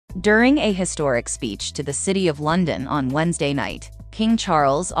During a historic speech to the City of London on Wednesday night, King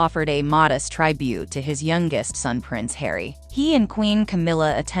Charles offered a modest tribute to his youngest son Prince Harry. He and Queen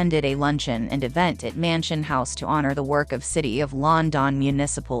Camilla attended a luncheon and event at Mansion House to honor the work of City of London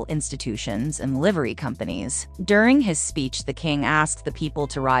municipal institutions and livery companies. During his speech, the king asked the people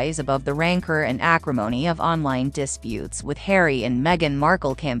to rise above the rancor and acrimony of online disputes, with Harry and Meghan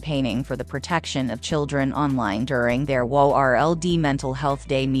Markle campaigning for the protection of children online during their World Mental Health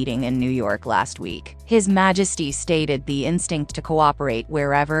Day meeting in New York last week. His Majesty stated the instinct to cooperate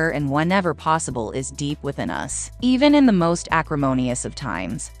wherever and whenever possible is deep within us. Even in the most acrimonious of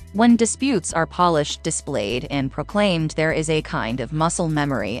times, when disputes are polished, displayed, and proclaimed, there is a kind of muscle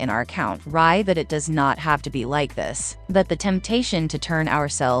memory in our country that it does not have to be like this, that the temptation to turn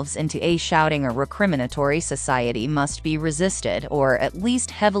ourselves into a shouting or recriminatory society must be resisted, or at least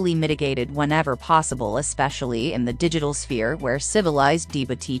heavily mitigated whenever possible, especially in the digital sphere where civilized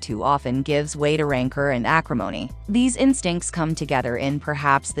debate too often gives way to rancor and acrimony. These instincts come together in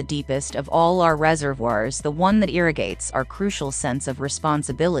perhaps the deepest of all our reservoirs, the one that irrigates our crucial sense of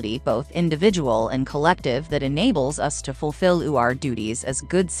responsibility, both individual and collective, that enables us to fulfill our duties as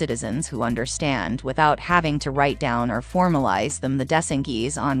good citizens who understand, without having to write down or formalize them, the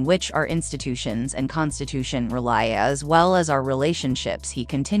decencies on which our institutions and constitution rely, as well as our relationships, he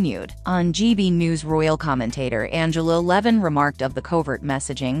continued. On GB News, royal commentator Angela Levin remarked of the covert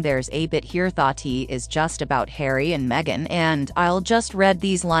messaging, "There's a bit here thought he is just about Harry and Meghan, and I'll just read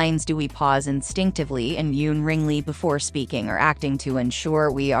these lines. Do we pause instinctively and unwillingly before speaking or acting to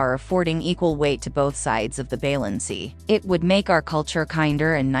ensure we are affording equal weight to both sides of the balance? It would make our culture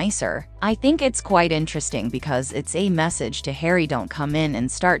kinder and nicer." I think it's quite interesting because it's a message to Harry: don't come in and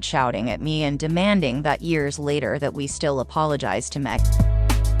start shouting at me and demanding that years later that we still apologize to Meg.